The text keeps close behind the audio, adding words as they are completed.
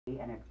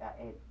and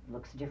it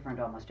looks different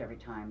almost every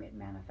time it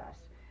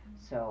manifests.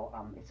 So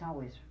it's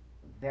always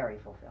very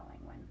fulfilling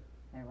when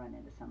I run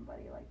into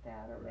somebody like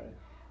that, or they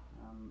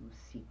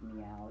seek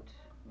me out,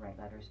 write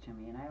letters to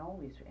me, and I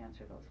always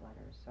answer those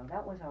letters. So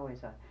that was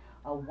always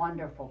a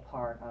wonderful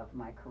part of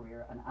my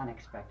career, an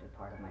unexpected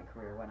part of my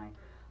career when I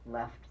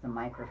left the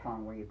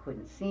microphone where you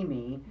couldn't see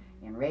me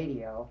in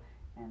radio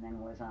and then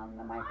was on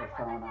the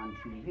microphone on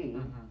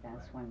TV.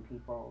 That's when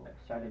people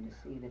started to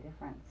see the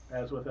difference.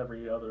 As with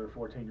every other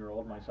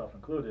 14-year-old, myself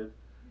included,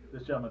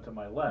 this gentleman to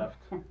my left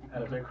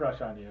had a big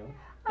crush on you.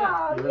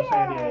 Oh, you were in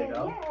San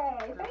Diego.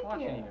 Yay, thank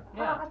Watching you. you.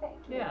 Yeah. Oh, thank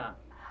you. Yeah.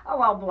 Oh,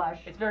 I'll blush.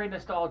 It's very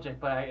nostalgic,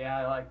 but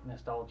I like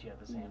nostalgia at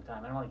the same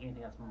time. I don't like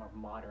anything that's more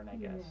modern, I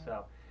guess. Yeah.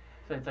 So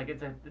it's like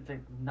it's a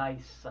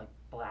nice like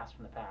blast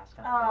from the past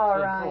kind of Oh,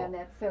 thing. It's really Ryan, cool.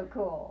 that's so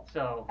cool.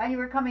 So And you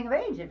were coming of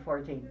age at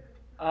 14.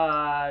 when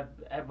I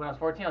was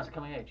 14, I was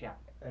coming of age. Yeah.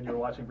 And you were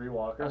watching Bree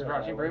Walker. I was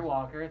watching Bree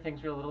Walker.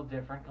 Things were a little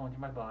different going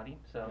through my body.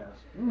 So.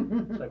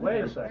 Yes. It's like, wait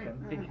a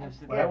second. Because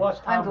When I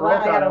watched I'm Tom glad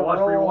Brokaw, I had I a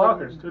watched Bree role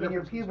Walker. It's two in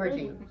your different puberty.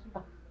 situations.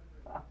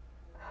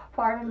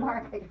 Pardon,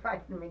 Mark, I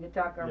didn't mean to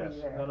talk over Yes.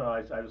 you there. No,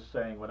 I was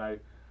saying when I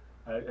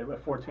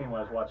at 14 when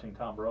I was watching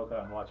Tom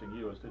Brokaw and watching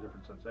you, it was two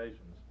different sensations.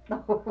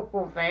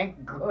 Oh,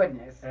 thank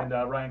goodness. And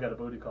Ryan got a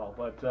booty call,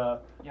 but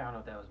Yeah, I don't know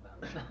what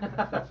that was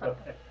about. that's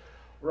okay.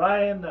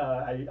 Ryan,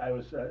 I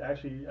was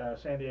actually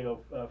San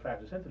Diego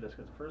factors into this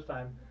because the first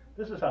time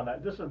this is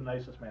the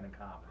nicest man in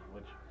comedy,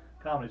 which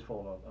comedy's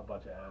full of a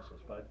bunch of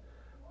asses. But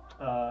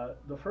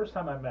the first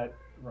time I met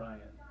Ryan,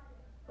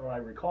 or I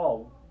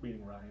recall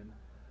meeting Ryan,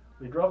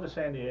 we drove to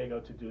San Diego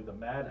to do the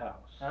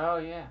Madhouse. Oh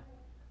yeah.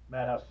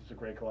 Madhouse is a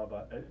great club.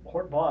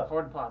 Horton Plaza.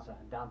 Horton Plaza,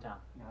 downtown.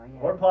 Oh, yeah.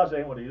 Horton Plaza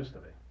ain't what it used to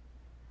be.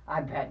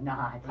 I bet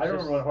not. I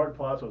remember when Horton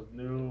Plaza was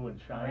new and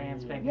shiny.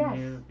 Brand spanking Yes,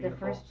 new, the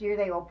beautiful. first year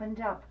they opened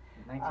up.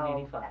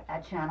 1985.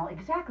 At Channel,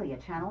 exactly,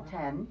 at Channel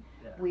 10.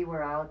 Yeah. We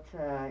were out,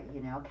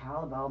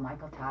 Cal LeBeau,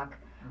 Michael Tuck,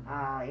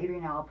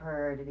 Adrian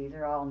Alpert. These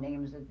are all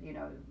names that, we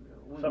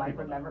Some might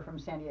people remember know. from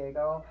San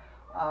Diego.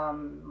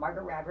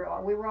 Margaret Radford.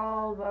 We were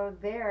all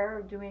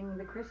there doing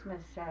the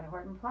Christmas at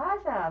Horton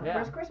Plaza, the Yeah.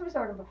 first Christmas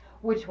Horton Plaza,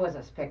 which was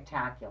a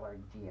spectacular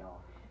deal.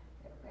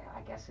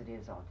 I guess it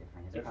is all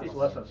different. It's probably-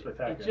 less than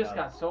spectacular. It just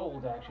now. got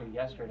sold actually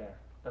yesterday.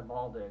 The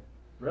mall did.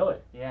 Really?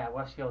 Yeah,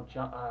 Westfield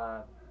jump.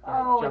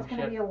 Oh, jump it's going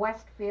to ship. be a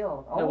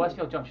Westfield. No, Oh.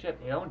 Westfield jumped ship.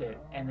 They owned it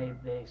and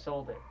they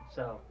sold it.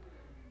 So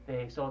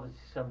they sold it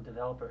to some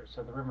developers.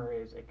 So the rumor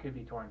is it could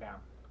be torn down.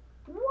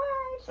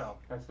 What? So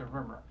that's the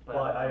rumor. But,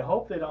 Well, I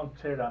hope they don't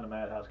tear down the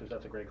Madhouse because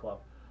that's a great club.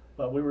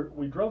 But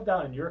we drove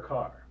down in your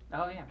car,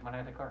 Oh yeah, when I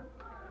had the car.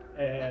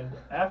 and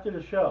after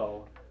the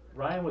show,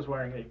 Ryan was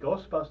wearing a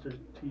Ghostbusters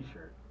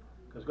T-shirt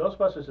because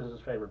Ghostbusters is his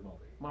favorite movie.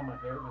 One of my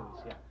favorite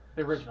movies. Yeah,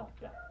 the original.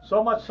 Yeah.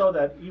 So much so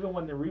that even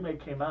when the remake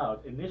came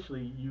out,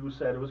 initially you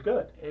said it was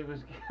good. It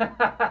was.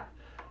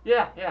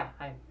 Yeah.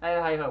 I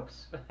had high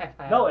hopes.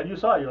 No, and you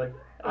saw it, you're like, It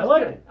I was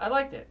like good. it. I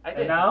liked it. I did.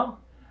 And now,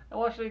 I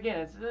watched it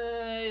again.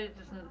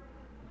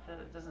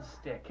 It doesn't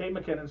stick. Kate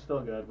McKinnon's still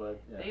good,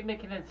 but yeah. They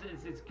making it's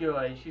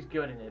good. She's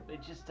good in it, but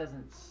it just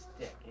doesn't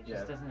stick. It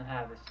just Yeah. doesn't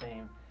have the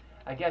same.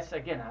 I guess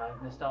again, I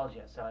have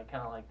nostalgia, so I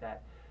kind of like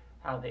that.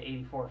 How the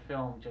 '84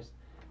 film just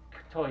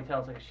totally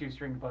tells like a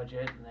shoestring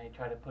budget, and they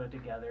try to put it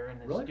together. And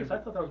it's Really? Because I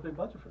thought that was a big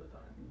budget for the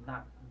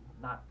time.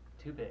 not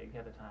too big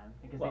at the time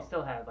because Well- they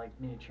still had like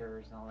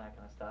miniatures and all that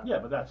kind of stuff. Yeah,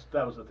 but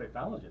that was the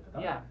technology at the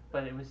time. Yeah,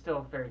 but it was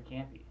still very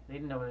campy. They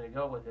didn't know where to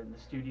go with it. And the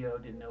studio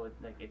didn't know if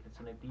it's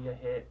gonna be a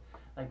hit.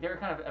 Like they were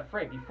kind of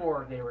afraid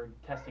before they were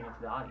testing it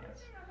to the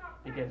audience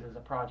because it was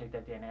a project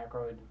that Dan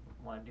Aykroyd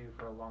wanted to do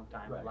for a long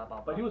time. Right. Blah blah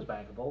blah. But he was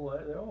bankable.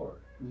 Or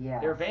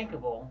Yes. They were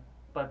bankable,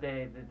 but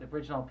the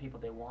original people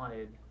they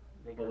wanted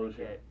they couldn't Belushi.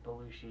 get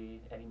Belushi,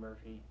 Eddie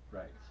Murphy.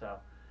 right. So,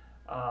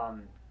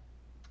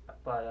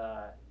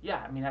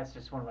 yeah, I mean that's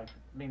just one of my. I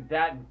mean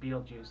that and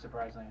Beetlejuice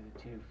surprisingly are the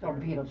two Oh,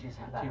 favorite,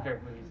 Beetlejuice. two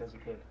favorite movies as a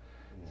kid.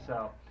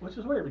 So. Which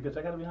is weird because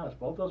I got to be honest,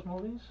 both those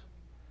movies,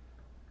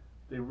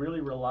 they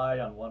really rely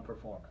on one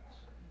performance.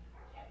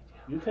 Yeah,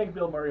 they do. You take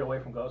Bill Murray away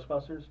from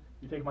Ghostbusters,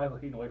 you take Michael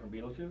Keaton away from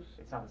Beetlejuice,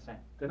 It's not the same.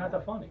 they're not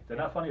that funny. They're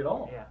not funny at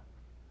all. Yeah.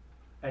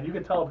 And you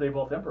can tell if they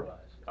both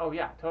improvised, Oh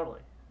yeah,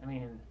 totally. I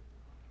mean,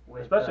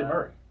 with, especially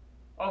Murray.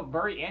 Oh,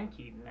 Murray and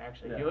Keaton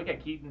actually. If you Yeah. look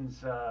at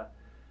Keaton's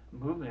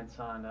movements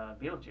on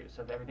Beetlejuice,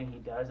 of everything he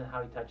does and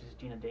how he touches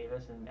Gina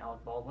Davis and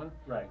Alec Baldwin,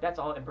 Right. that's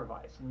all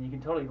improvised. And you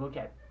can totally look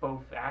at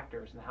both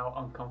actors and how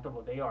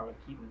uncomfortable they are with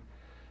Keaton,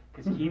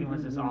 because Keaton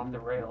was just off the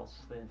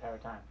rails the entire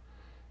time.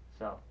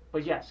 So,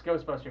 but yes,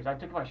 Ghostbusters. I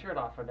took my shirt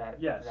off for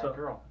that. Yeah, for that so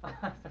girl.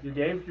 You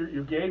gave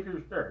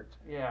your shirt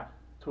Yeah,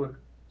 to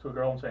a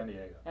girl in San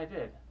Diego. I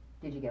did.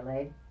 Did you get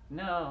laid?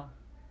 No,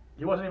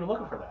 He wasn't even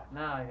looking for that.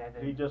 no, I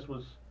He didn't. just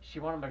was. She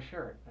wanted my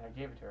shirt, and I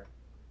gave it to her.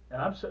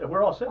 And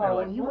we're all sitting there Oh,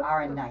 like, you what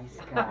are a the nice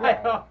f- guy.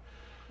 I know.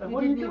 Like, You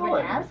what are you didn't even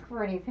doing? ask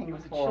for anything It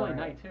was a for chilly it.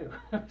 night too.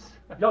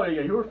 No,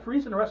 yeah, you were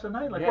freezing the rest of the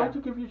night. Like, Yeah. why'd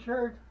you give your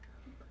shirt?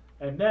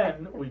 And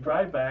then we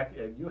drive back,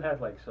 and you had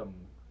like some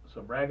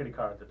raggedy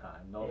car at the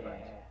time. No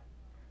offense.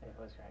 Yeah, it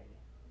was raggedy.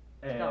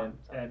 And gone,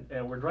 so.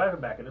 and we're driving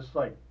back, and it's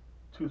like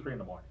 2, 3 in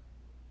the morning.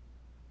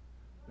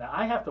 Now,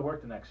 I have to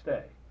work the next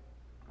day.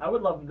 I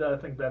would love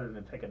nothing better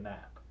than to take a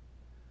nap.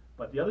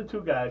 But the other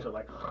two guys are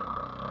like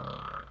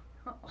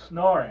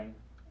snoring.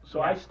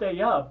 So I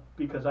stay up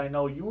because I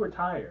know you were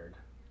tired.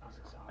 I was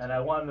exhausted. And I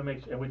wanted to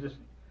make sure, and we just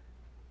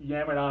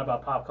yammered on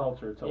about pop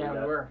culture until we got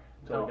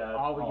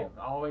home.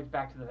 Always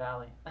back to the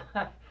valley.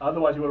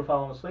 Otherwise, you would have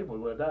fallen asleep and we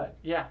would have died.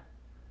 Yeah.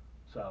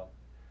 So.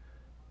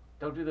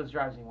 Don't do those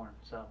drives anymore.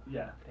 So.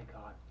 Yeah. Thank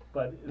God.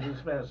 But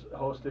this man has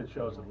hosted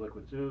shows at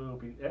Liquid Zoo,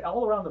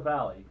 all around the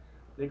valley.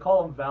 They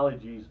call him Valley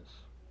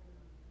Jesus.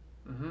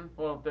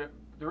 Well,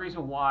 the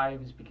reason why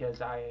was because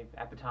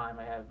at the time,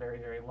 I had very,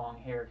 very long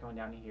hair coming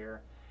down to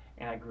here,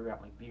 and I grew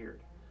out my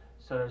beard.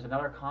 So there's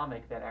another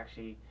comic that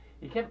actually,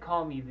 he kept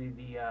calling me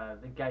the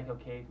Geico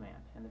caveman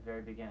in the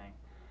very beginning.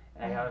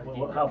 And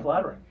How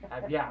flattering. I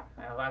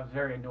was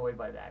very annoyed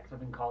by that because I've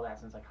been called that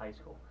since like high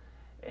school.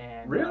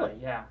 And really?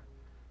 Yeah.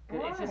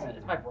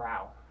 It's my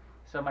brow.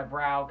 So my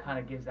brow kind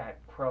of gives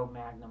that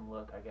Cro-Magnon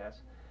look, I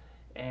guess.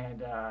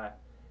 And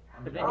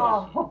but then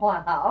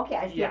wow. Okay,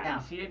 I see it now.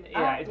 You see it?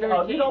 Yeah, it's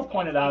very you don't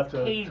point it out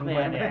to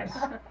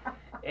caveman-esque.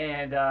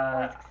 And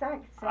that's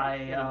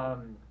exciting.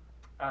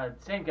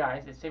 same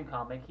guy, the same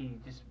comic. He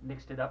just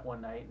mixed it up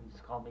one night and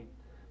just called me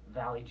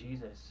Valley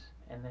Jesus,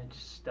 and then it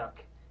just stuck.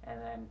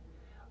 And then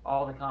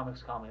all the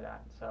comics call me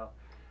that. So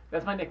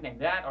that's my nickname.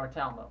 That or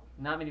Talmo.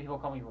 Not many people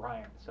call me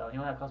Ryan. So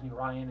anyone that calls me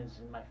Ryan is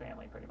in my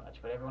family pretty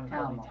much. But everyone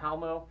calls me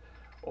Talmo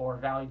or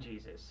Valley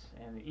Jesus.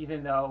 And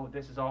even though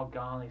this is all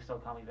gone, they still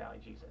call me Valley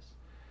Jesus.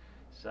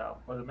 So.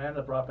 Or the man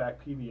that brought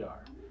back PBR.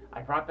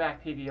 I brought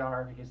back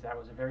PBR because that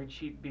was a very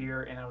cheap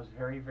beer, and I was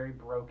very, very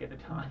broke at the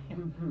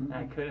time. And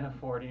I couldn't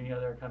afford any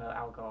other kind of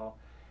alcohol.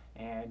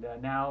 And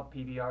now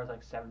PBR is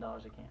like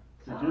 $7 a can.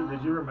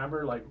 Did you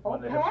remember like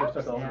when the hipsters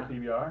took over the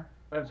PBR?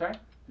 I'm sorry?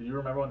 Did you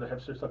remember when the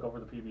hipsters took over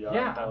the PBR?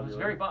 Yeah, I was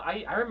very bummed.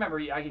 I remember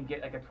I could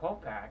get like a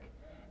 12-pack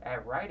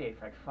at Rite Aid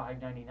for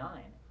like $5.99.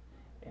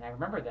 And I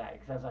remember that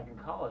because I was like in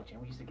college, and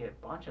we used to get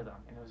a bunch of them,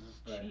 and it was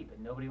just cheap,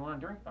 and nobody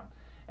wanted to drink them.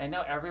 And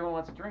now everyone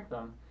wants to drink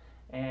them.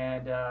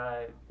 And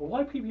well,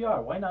 why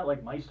PBR? Why not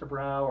like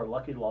Meisterbrow or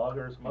Lucky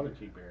Lager or some other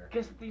cheap beer?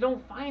 Because you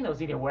don't find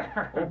those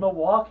anywhere. Or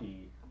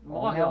Milwaukee.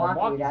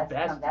 Milwaukee's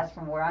best. That's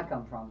from where I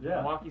come from.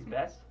 Yeah. Milwaukee's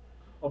best.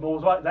 Oh, but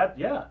was that?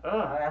 Yeah.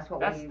 That's what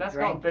we that's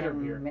drank called bitter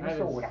in beer.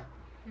 Minnesota.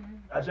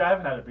 Actually, I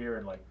haven't had a beer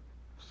in like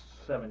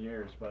 7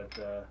 years, but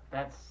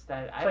it's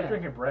like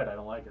drinking bread. I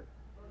don't like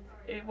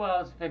it.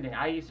 Well, it's been.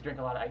 I used to drink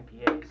a lot of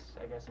IPAs,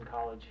 I guess, in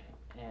college,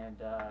 and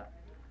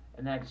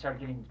then I just started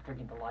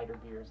drinking the lighter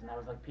beers, and that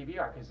was like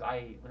PBR. Because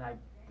when I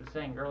was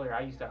saying earlier,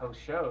 I used to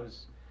host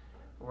shows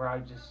where I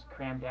just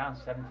crammed down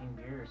 17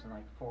 beers in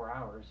like 4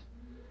 hours,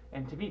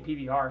 and to me,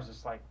 PBR is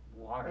just like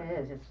water.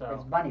 It is.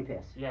 It's bunny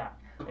piss. Yeah,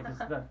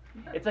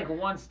 it's like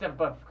one step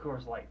above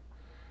Coors Light.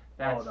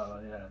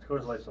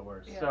 Coors Light's the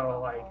worst. So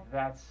like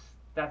that's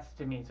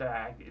to me, so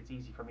it's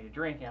easy for me to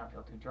drink, and I don't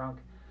feel too drunk.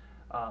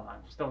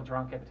 I'm still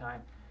drunk at the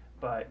time,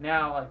 but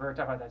now like we're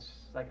talking about that's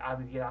like I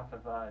would get off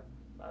of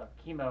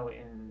chemo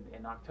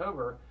in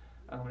October.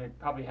 I'm gonna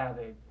probably have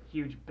a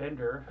huge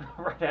bender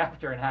right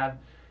after,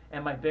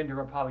 and my bender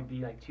will probably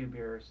be like 2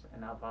 beers,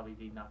 and I'll probably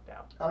be knocked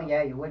out. Oh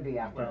yeah, you would be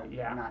after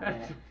yeah. not in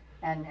it.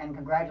 And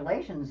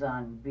congratulations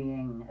on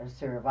being a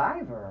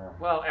survivor.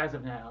 Well, as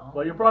of now.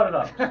 Well, you brought it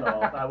up, so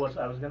I was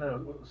gonna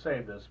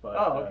save this, but.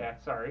 Oh, okay.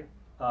 Sorry.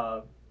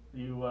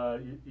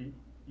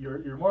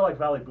 You're more like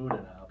Valley Buddha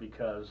now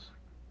because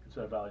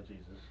instead of Valley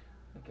Jesus.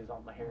 Because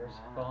all my hair's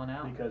falling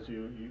out. Because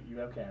you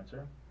have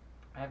cancer.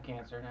 I have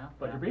cancer now.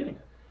 But you're beating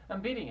it.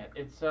 I'm beating it.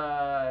 It's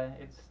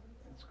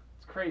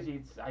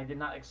crazy. I did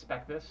not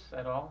expect this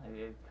at all.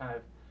 It kind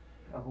of.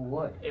 Who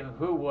would?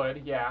 Who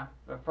would? Yeah.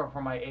 But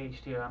for my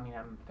age too. I mean,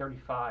 I'm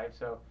 35,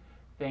 so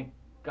thank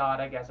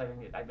God. I guess I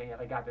think if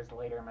I got this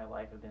later in my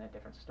life, it'd been a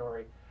different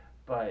story.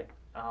 But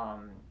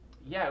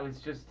yeah, it was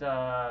just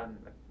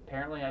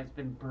apparently it's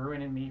been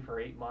brewing in me for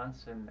 8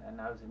 months, and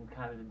I was in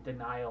kind of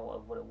denial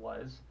of what it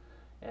was,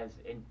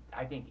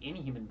 I think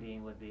any human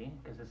being would be,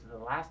 because this is the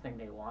last thing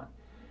they want.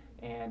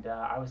 And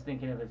I was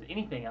thinking of it as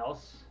anything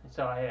else.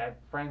 So I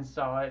friends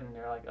saw it, and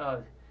they're like,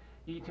 "Oh,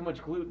 you eat too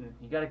much gluten.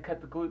 You got to cut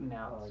the gluten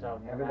out." Oh,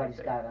 so yeah. Everybody's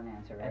got an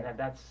answer, right? And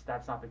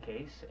that's not the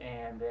case.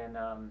 And then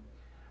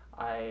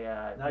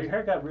now your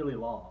hair got really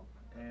long,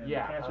 and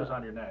yeah, the cancer's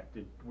on your neck.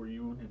 Were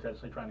you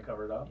intentionally trying to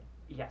cover it up?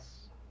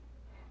 Yes.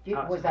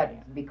 Was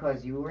that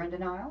because you were in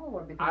denial,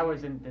 or because I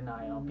was in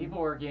denial? People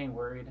were getting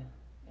worried,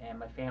 and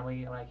my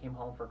family, when I came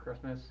home for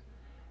Christmas,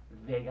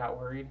 they got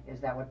worried.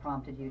 Is that what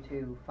prompted you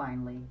to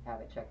finally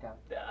have it checked out?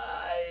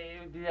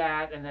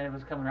 That, and then it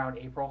was coming around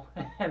April,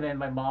 and then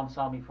my mom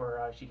saw me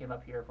she came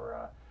up here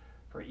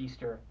for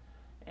Easter,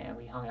 and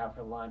we hung out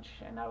for lunch,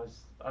 and I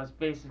was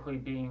basically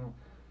being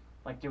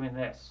like doing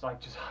this,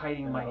 like just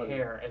hiding my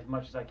hair as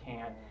much as I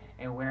can,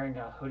 and wearing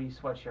a hoodie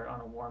sweatshirt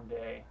on a warm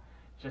day,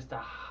 just to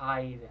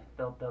hide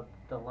the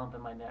lump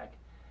in my neck.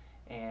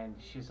 And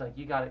she's like,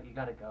 you gotta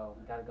go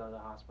to the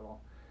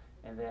hospital.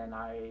 And then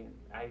I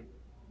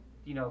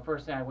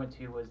first thing I went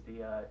to was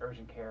the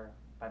urgent care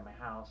by my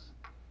house,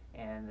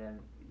 and then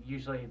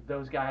usually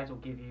those guys will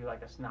give you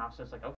like a synopsis, like,